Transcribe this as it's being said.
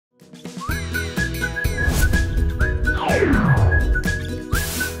I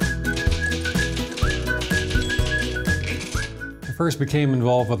first became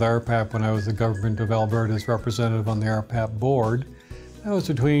involved with RhPAP when I was the Government of Alberta's representative on the RhPAP board. That was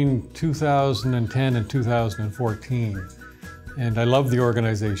between 2010 and 2014. And I loved the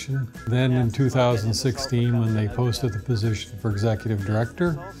organization. Then in 2016, when they posted the position for Executive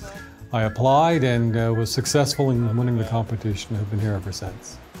Director, I applied and was successful in winning the competition. I've been here ever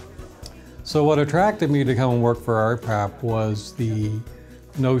since. So what attracted me to come and work for RhPAP was the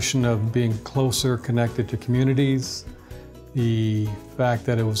notion of being closer connected to communities, the fact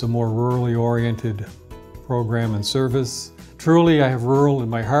that it was a more rurally oriented program and service. Truly, I have rural in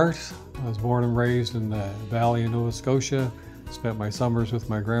my heart. I was born and raised in the valley of Nova Scotia. Spent my summers with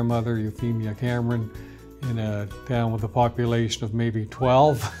my grandmother, Euphemia Cameron, in a town with a population of maybe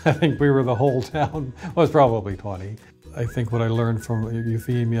 12. I think we were the whole town. Well, it was probably 20. I think what I learned from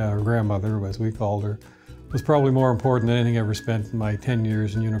Euphemia, or grandmother, as we called her, was probably more important than anything I ever spent in my 10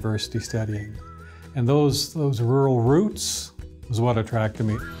 years in university studying. And those rural roots was what attracted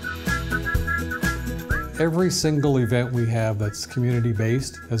me. Every single event we have that's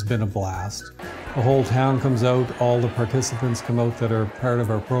community-based has been a blast. The whole town comes out, all the participants come out that are part of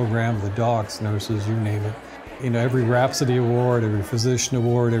our program, the docs, nurses, you name it. You know, every Rhapsody Award, every Physician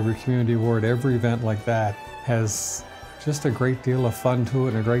Award, every Community Award, every event like that has just a great deal of fun to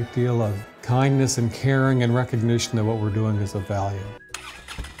it and a great deal of kindness and caring and recognition that what we're doing is of value.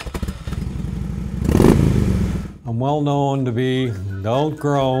 I'm well known to be, don't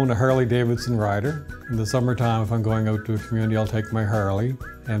groan, a Harley-Davidson rider. In the summertime, if I'm going out to a community, I'll take my Harley.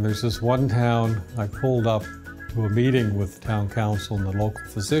 And there's this one town I pulled up to a meeting with town council and the local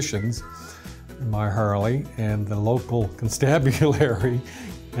physicians in my Harley, and the local constabulary,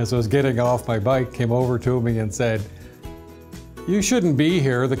 as I was getting off my bike, came over to me and said, "You shouldn't be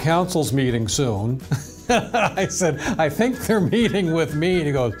here, the council's meeting soon." I said, "I think they're meeting with me." And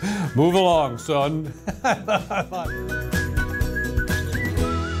he goes, "Move along, son." I thought,